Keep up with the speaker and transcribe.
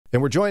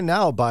And we're joined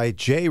now by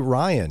Jay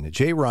Ryan.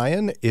 Jay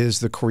Ryan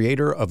is the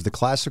creator of the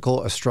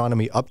Classical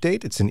Astronomy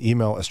Update. It's an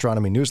email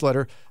astronomy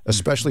newsletter,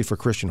 especially for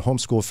Christian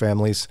homeschool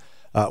families.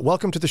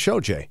 Welcome to the show,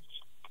 Jay.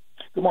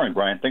 Good morning,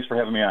 Brian. Thanks for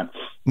having me on.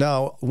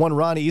 Now, one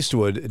Ron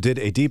Eastwood did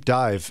a deep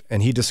dive,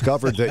 and he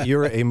discovered that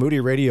you're a Moody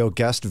Radio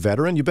guest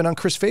veteran. You've been on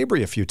Chris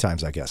Fabry a few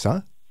times, I guess,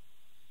 huh?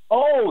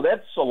 Oh,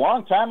 that's a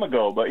long time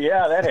ago, but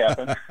yeah, that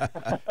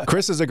happened.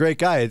 Chris is a great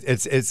guy.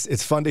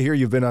 It's fun to hear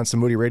you've been on some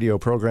Moody Radio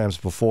programs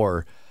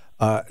before.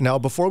 Now,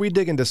 before we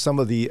dig into some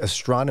of the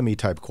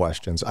astronomy-type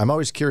questions, I'm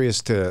always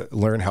curious to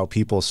learn how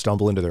people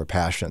stumble into their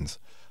passions.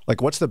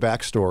 Like, what's the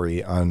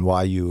backstory on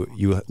why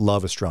you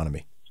love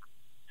astronomy?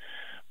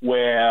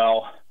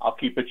 Well, I'll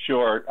keep it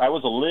short. I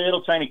was a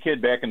little tiny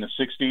kid back in the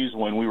 60s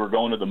when we were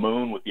going to the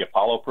moon with the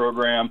Apollo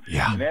program.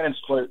 Yeah. And that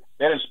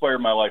inspired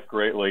my life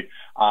greatly.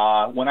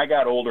 When I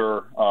got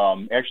older,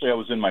 actually I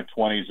was in my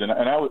 20s, and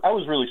I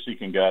was really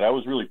seeking God. I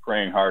was really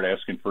praying hard,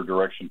 asking for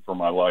direction for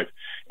my life.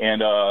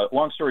 And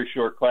long story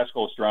short,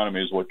 classical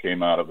astronomy is what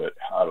came out of it,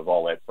 out of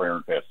all that prayer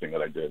and fasting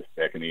that I did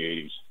back in the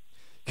 80s.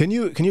 Can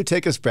you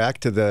take us back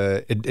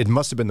to it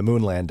must have been the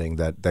moon landing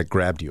that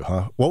grabbed you,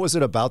 huh? What was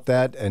it about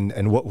that,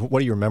 and what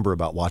do you remember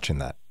about watching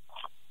that?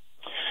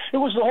 It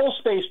was the whole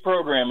space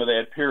program of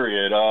that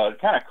period. It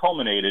kind of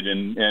culminated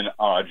in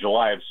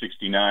July of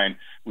 '69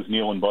 with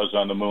Neil and Buzz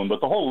on the moon, but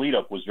the whole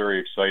lead-up was very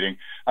exciting.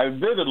 I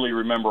vividly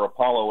remember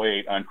Apollo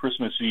 8 on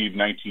Christmas Eve,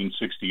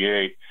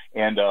 1968,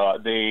 and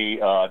the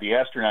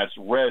astronauts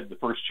read the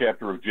first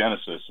chapter of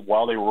Genesis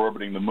while they were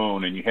orbiting the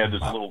moon, and you had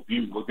this little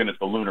view looking at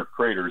the lunar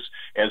craters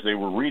as they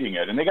were reading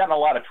it. And they got in a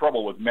lot of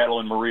trouble with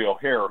Madeline Marie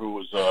O'Hare, who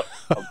was a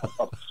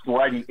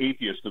strident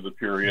atheist of the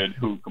period,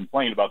 who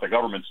complained about the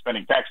government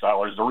spending tax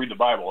dollars to read the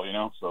Bible, you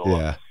know? So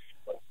yeah.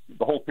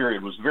 The whole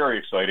period was very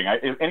exciting.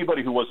 If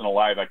anybody who wasn't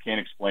alive, I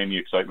can't explain the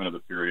excitement of the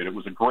period. It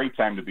was a great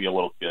time to be a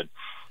little kid.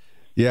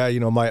 Yeah,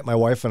 you know, my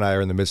wife and I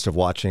are in the midst of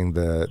watching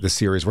the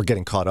series. We're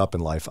getting caught up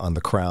in life on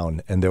The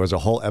Crown, and there was a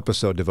whole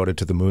episode devoted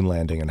to the moon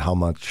landing and how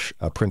much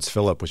Prince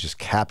Philip was just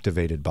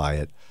captivated by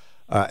it.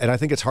 And I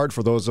think it's hard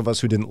for those of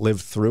us who didn't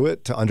live through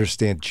it to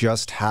understand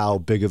just how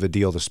big of a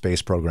deal the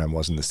space program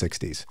was in the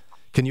 60s.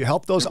 Can you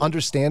help those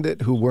understand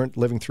it who weren't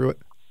living through it?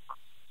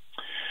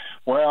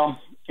 Well,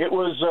 it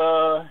was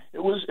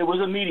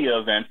a media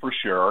event for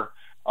sure.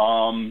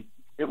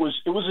 It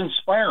was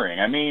inspiring.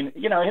 I mean,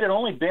 you know, it had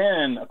only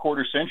been a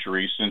quarter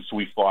century since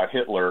we fought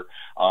Hitler.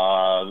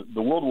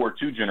 The World War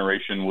II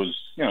generation was,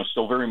 you know,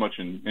 still very much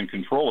in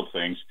control of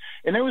things,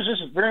 and there was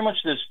just very much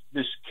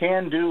this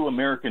can-do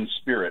American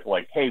spirit.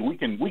 Like, hey, we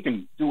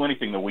can do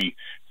anything that we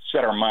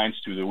set our minds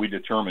to, that we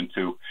determined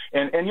to.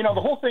 And you know,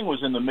 the whole thing was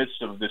in the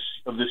midst of this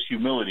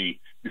humility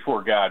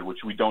before God, which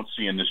we don't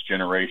see in this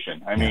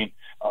generation. I mean,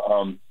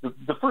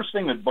 the first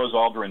thing that Buzz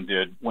Aldrin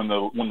did when the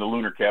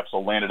lunar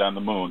capsule landed on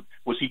the moon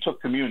was he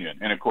took communion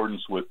in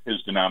accordance with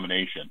his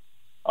denomination,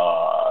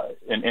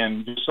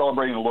 and just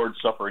celebrating the Lord's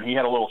Supper. And he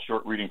had a little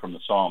short reading from the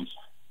Psalms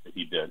that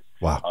he did.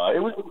 Wow.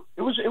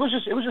 It was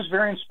just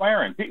very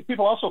inspiring.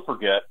 People also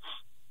forget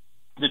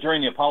that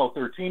during the Apollo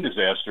 13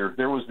 disaster,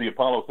 there was the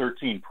Apollo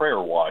 13 prayer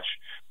watch,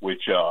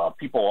 which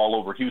people all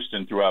over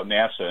Houston, throughout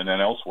NASA and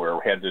then elsewhere,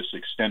 had this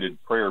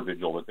extended prayer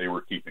vigil that they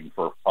were keeping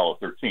for Apollo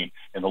 13.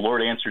 And the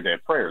Lord answered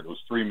that prayer.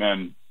 Those three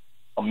men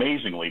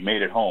amazingly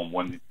made it home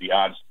when the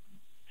odds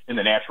in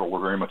the natural were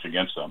very much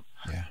against them.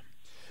 Yeah.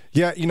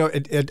 Yeah, you know,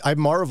 I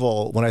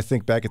marvel when I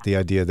think back at the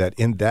idea that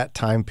in that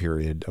time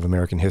period of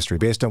American history,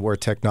 based on where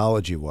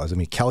technology was, I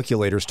mean,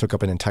 calculators took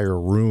up an entire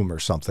room or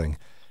something.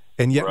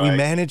 And yet we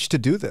managed to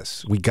do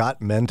this. We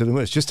got men to do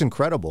it. It's just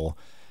incredible.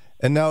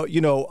 And now, you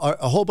know,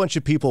 a whole bunch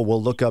of people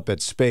will look up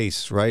at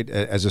space, right,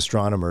 as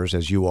astronomers,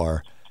 as you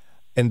are,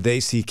 and they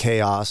see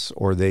chaos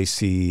or they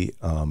see,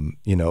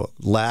 you know,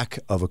 lack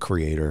of a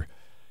creator.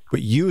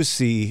 But you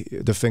see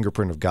the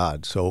fingerprint of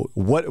God. So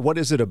what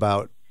is it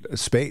about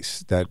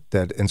space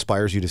that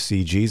inspires you to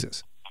see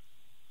Jesus?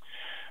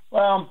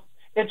 Well,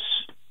 it's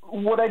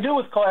what I do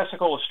with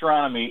classical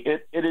astronomy.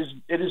 It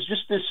is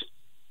just this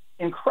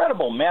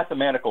incredible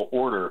mathematical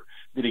order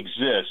that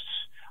exists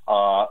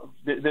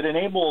that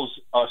enables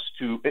us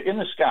to, in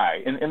the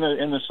sky, in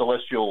the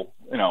celestial,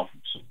 you know,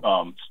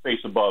 space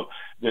above,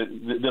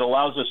 that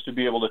allows us to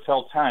be able to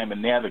tell time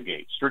and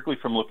navigate strictly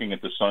from looking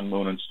at the sun,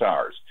 moon, and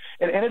stars.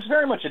 And it's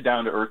very much a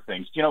down to earth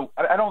thing. You know,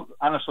 I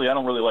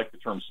don't really like the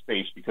term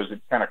space because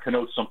it kind of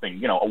connotes something,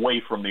 you know,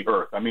 away from the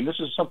earth. I mean, this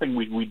is something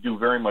we do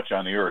very much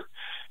on the earth.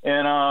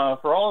 And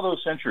for all of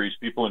those centuries,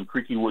 people in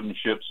creaky wooden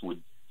ships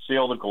would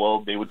sail the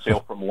globe. They would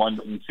sail from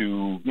London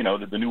to, you know,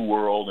 to the New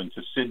World and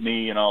to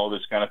Sydney and all of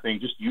this kind of thing,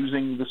 just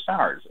using the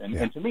stars.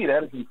 And to me,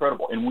 that is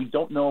incredible. And we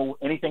don't know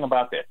anything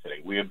about that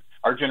today.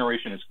 Our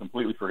generation has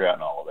completely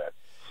forgotten all of that.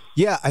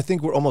 Yeah, I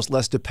think we're almost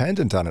less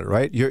dependent on it,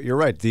 right? You're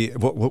right.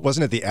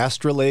 Wasn't it the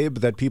astrolabe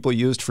that people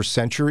used for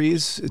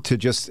centuries to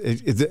just,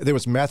 there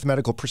was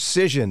mathematical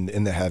precision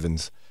in the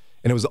heavens,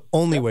 and it was the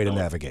only way to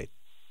navigate.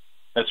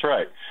 That's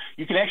right.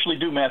 You can actually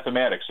do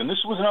mathematics, and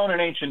this was known in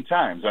ancient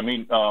times. I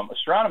mean,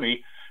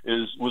 astronomy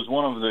was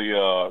one of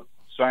the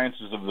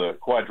sciences of the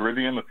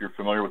quadrivium, if you're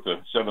familiar with the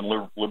seven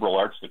liberal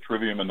arts, the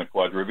trivium and the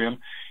quadrivium.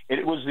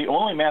 It was the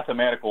only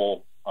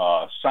mathematical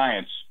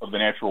science of the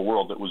natural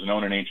world that was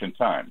known in ancient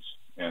times,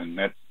 and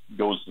that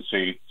goes to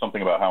say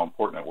something about how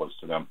important it was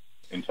to them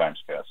in times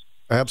past.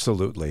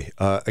 Absolutely.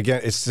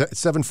 Again, it's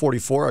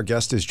 7:44. Our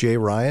guest is Jay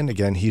Ryan.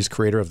 Again, he's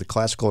creator of the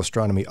Classical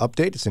Astronomy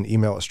Update. It's an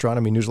email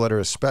astronomy newsletter,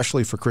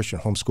 especially for Christian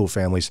homeschool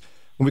families.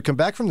 When we come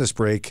back from this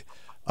break,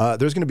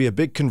 there's going to be a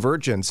big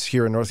convergence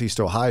here in Northeast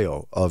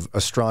Ohio of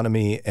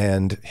astronomy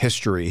and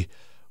history.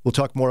 We'll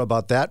talk more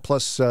about that,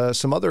 plus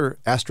some other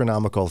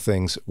astronomical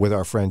things with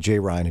our friend Jay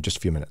Ryan in just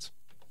a few minutes.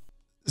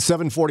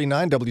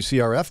 7:49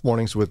 WCRF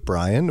Mornings with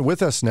Brian.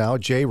 With us now,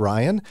 Jay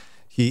Ryan.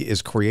 He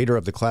is creator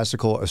of the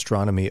Classical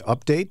Astronomy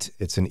Update.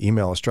 It's an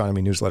email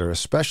astronomy newsletter,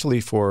 especially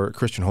for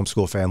Christian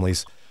homeschool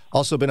families.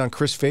 Also been on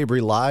Chris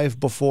Fabry Live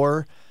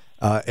before,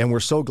 and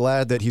we're so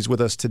glad that he's with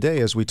us today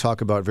as we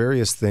talk about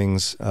various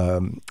things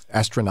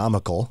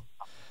astronomical.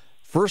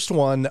 First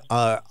one,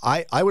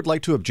 I would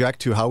like to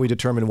object to how we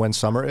determine when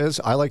summer is.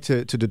 I like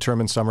to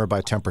determine summer by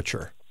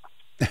temperature.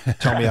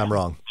 Tell me I'm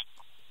wrong.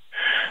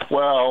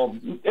 Well,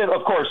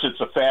 of course,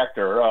 it's a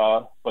factor.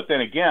 But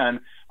then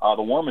again,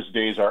 the warmest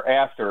days are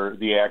after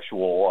the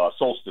actual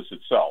solstice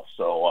itself.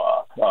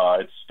 So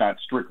it's not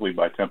strictly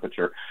by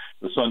temperature.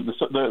 The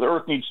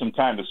Earth needs some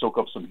time to soak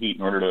up some heat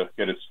in order to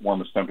get its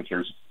warmest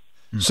temperatures.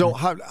 So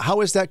how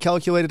is that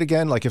calculated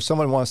again? Like if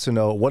someone wants to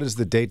know what is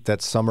the date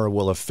that summer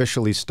will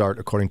officially start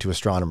according to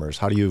astronomers,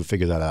 how do you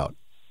figure that out?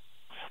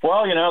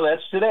 Well,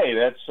 that's today.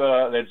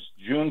 That's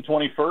June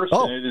 21st,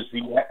 and it is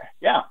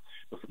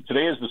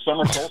today is the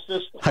summer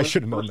solstice. I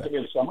should have known that. First day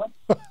of summer.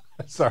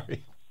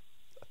 Sorry.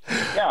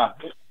 Yeah.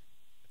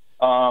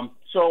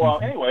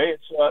 Anyway,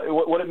 it's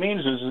what it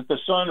means is that the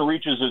sun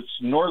reaches its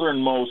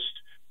northernmost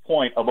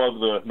point above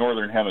the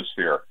northern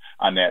hemisphere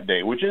on that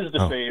day, which is to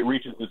say it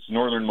reaches its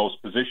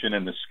northernmost position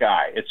in the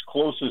sky. It's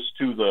closest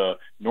to the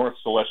North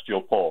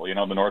Celestial Pole, the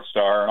North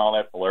Star and all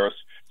that, Polaris.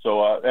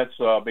 So that's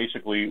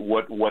basically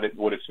what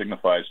it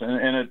signifies,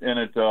 and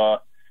it's a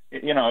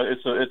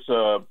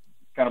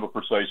kind of a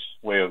precise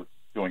way of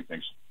doing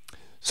things.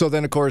 So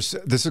then, of course,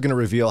 this is going to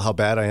reveal how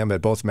bad I am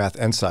at both math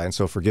and science,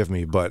 so forgive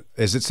me, but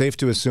is it safe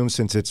to assume,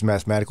 since it's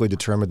mathematically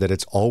determined, that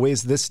it's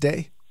always this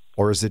day,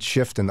 or is it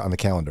shift on the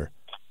calendar?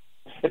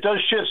 It does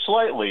shift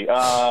slightly.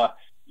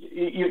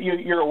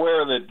 You're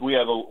aware that we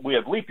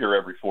have leap year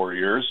every 4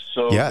 years,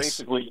 so yes.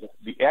 Basically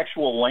the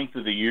actual length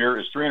of the year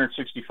is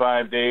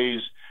 365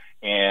 days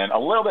and a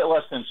little bit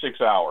less than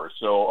 6 hours.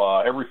 So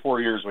every 4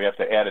 years we have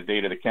to add a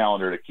day to the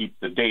calendar to keep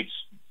the dates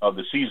of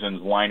the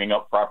seasons lining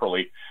up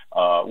properly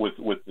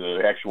with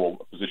the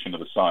actual position of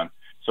the sun.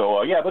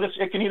 So, but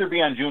it can either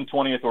be on June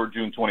 20th or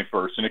June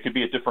 21st, and it could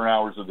be at different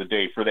hours of the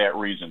day for that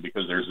reason,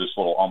 because there's this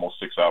little almost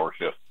 6 hour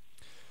shift.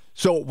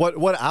 So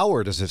what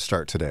hour does it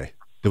start today?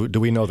 Do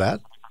we know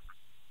that?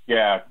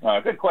 Yeah,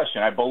 good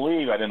question. I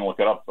believe, I didn't look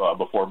it up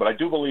before, but I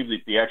do believe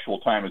that the actual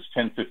time is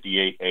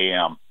 10:58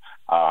 a.m.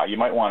 You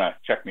might want to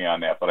check me on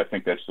that, but I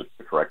think that's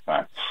the correct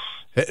time.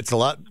 It's a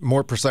lot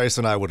more precise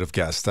than I would have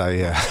guessed. I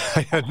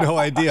had no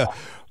idea.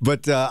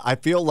 But I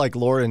feel like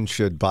Lauren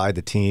should buy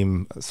the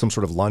team some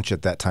sort of lunch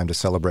at that time to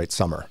celebrate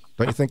summer.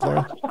 Don't you think,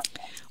 Lauren?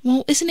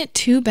 Well, isn't it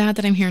too bad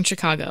that I'm here in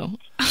Chicago?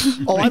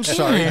 Oh, I'm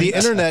sorry. The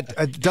internet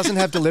doesn't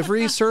have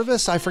delivery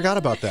service? I forgot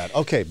about that.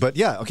 Okay, but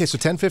yeah. Okay, so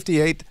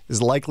 10:58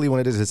 is likely when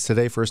it is. It's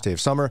today, first day of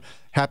summer.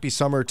 Happy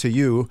summer to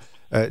you,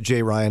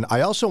 Jay Ryan.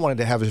 I also wanted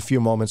to have a few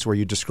moments where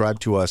you describe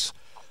to us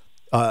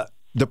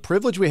the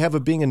privilege we have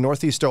of being in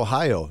Northeast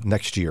Ohio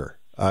next year.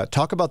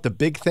 Talk about the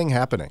big thing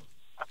happening.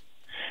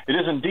 It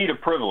is indeed a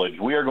privilege.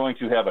 We are going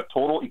to have a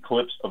total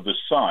eclipse of the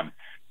sun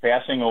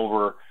passing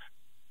over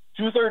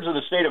two-thirds of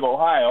the state of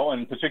Ohio,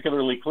 and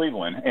particularly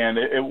Cleveland. And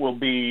it will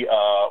be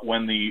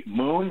when the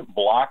moon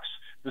blocks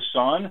the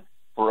sun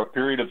for a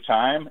period of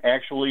time.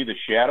 Actually, the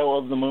shadow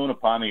of the moon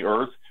upon the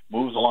earth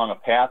moves along a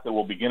path that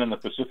will begin in the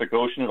Pacific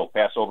Ocean. It'll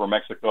pass over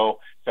Mexico,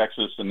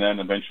 Texas, and then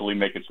eventually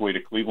make its way to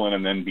Cleveland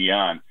and then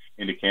beyond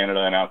into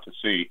Canada and out to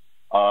sea.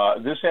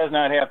 This has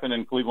not happened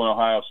in Cleveland,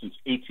 Ohio since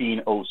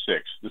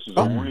 1806. This is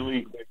a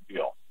really big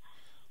deal.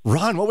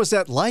 Ron, what was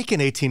that like in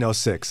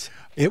 1806?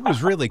 It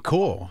was really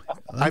cool.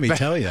 Let me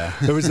tell you.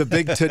 It was a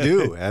big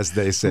to-do, as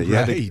they say. You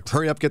had to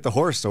hurry up, get the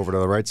horse over to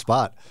the right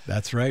spot.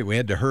 That's right. We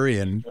had to hurry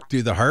and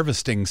do the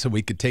harvesting so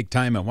we could take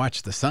time and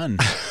watch the sun.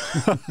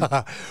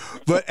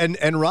 But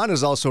and Ron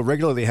has also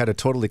regularly had a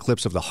total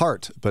eclipse of the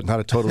heart, but not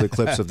a total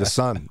eclipse of the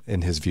sun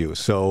in his view.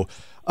 So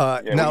now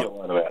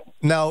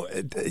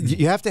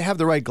you have to have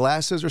the right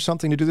glasses or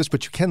something to do this,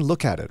 but you can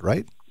look at it,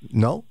 right?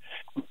 No?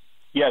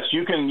 Yes,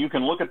 you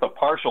can look at the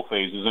partial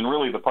phases, and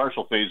really the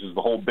partial phase is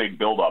the whole big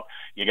buildup.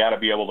 You got to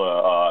be able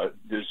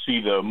to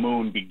see the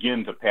moon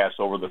begin to pass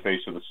over the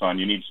face of the sun.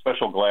 You need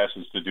special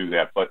glasses to do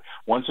that. But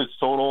once it's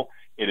total,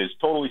 it is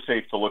totally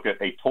safe to look at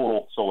a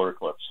total solar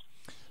eclipse.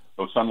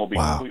 So the sun will be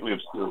completely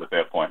obscured at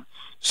that point.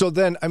 So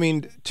then, I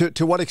mean,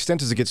 to what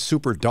extent does it get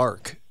super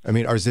dark? I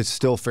mean, is it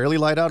still fairly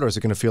light out, or is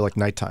it going to feel like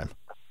nighttime?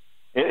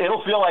 It'll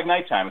still feel like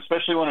nighttime,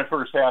 especially when it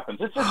first happens.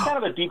 It's just kind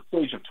of a deep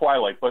stage of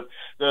twilight, but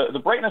the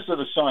brightness of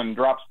the sun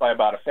drops by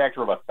about a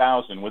factor of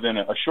 1,000 within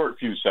a short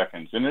few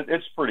seconds, and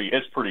it's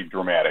pretty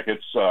dramatic.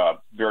 It's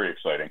very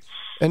exciting.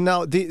 And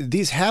now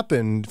these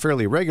happen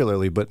fairly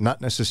regularly, but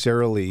not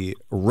necessarily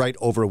right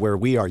over where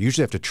we are. You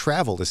usually have to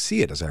travel to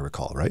see it, as I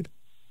recall, right?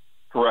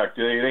 Correct.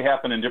 They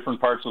happen in different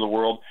parts of the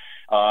world.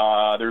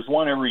 There's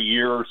one every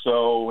year or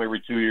so,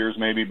 every 2 years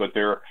maybe, but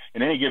they're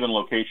in any given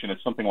location.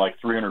 It's something like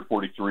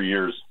 343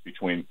 years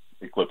between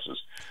eclipses.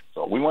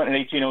 So we went in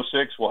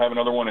 1806. We'll have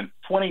another one in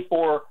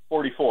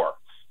 2444.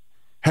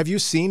 Have you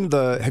seen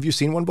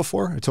one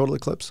before, a total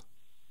eclipse?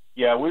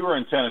 Yeah, we were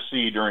in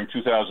Tennessee during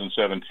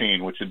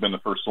 2017, which had been the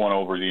first one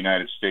over the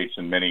United States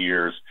in many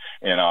years,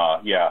 and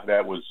yeah,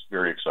 that was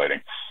very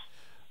exciting.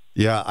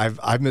 Yeah,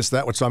 I've missed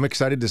that one, so I'm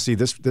excited to see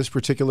this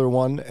particular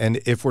one. And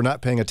if we're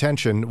not paying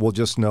attention, we'll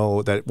just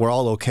know that we're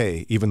all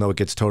okay, even though it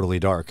gets totally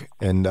dark.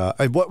 And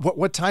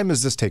what time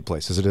does this take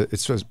place?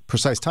 It's a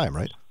precise time,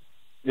 right?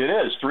 It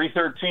is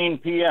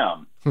 3:13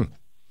 p.m.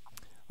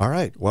 All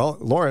right. Well,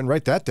 Lauren,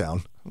 write that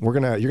down. You're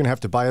gonna have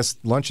to buy us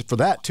lunch for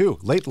that too,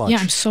 late lunch. Yeah,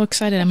 I'm so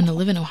excited. I'm going to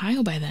live in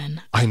Ohio by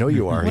then. I know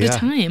you are. What yeah. a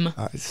time!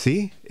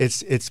 See,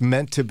 it's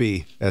meant to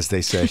be, as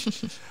they say.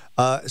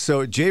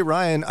 So, Jay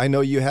Ryan, I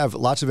know you have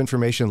lots of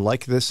information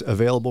like this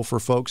available for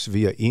folks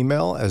via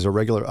email as a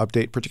regular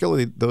update,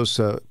 particularly those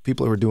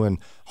people who are doing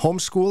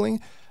homeschooling.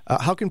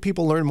 How can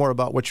people learn more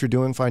about what you're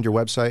doing, find your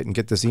website, and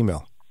get this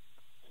email?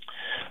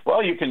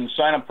 Well, you can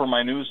sign up for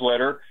my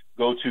newsletter.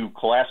 Go to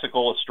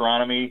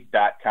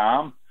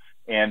classicalastronomy.com,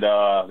 and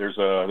there's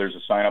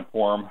a sign-up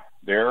form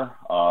there.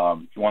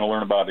 If you want to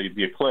learn about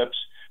the eclipse,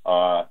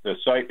 the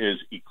site is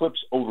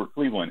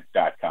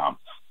eclipseovercleveland.com.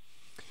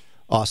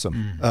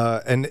 Awesome.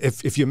 And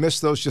if you miss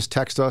those, just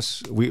text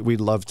us. We'd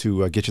love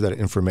to get you that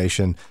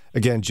information.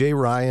 Again, Jay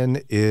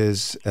Ryan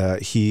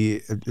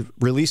he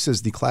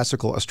releases the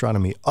Classical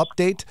Astronomy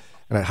Update,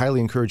 and I highly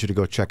encourage you to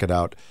go check it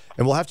out.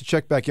 And we'll have to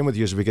check back in with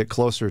you as we get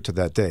closer to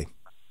that day.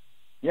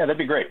 Yeah, that'd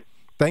be great.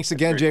 Thanks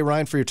again, Jay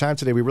Ryan, for your time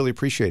today. We really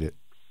appreciate it.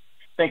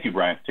 Thank you,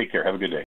 Brian. Take care. Have a good day.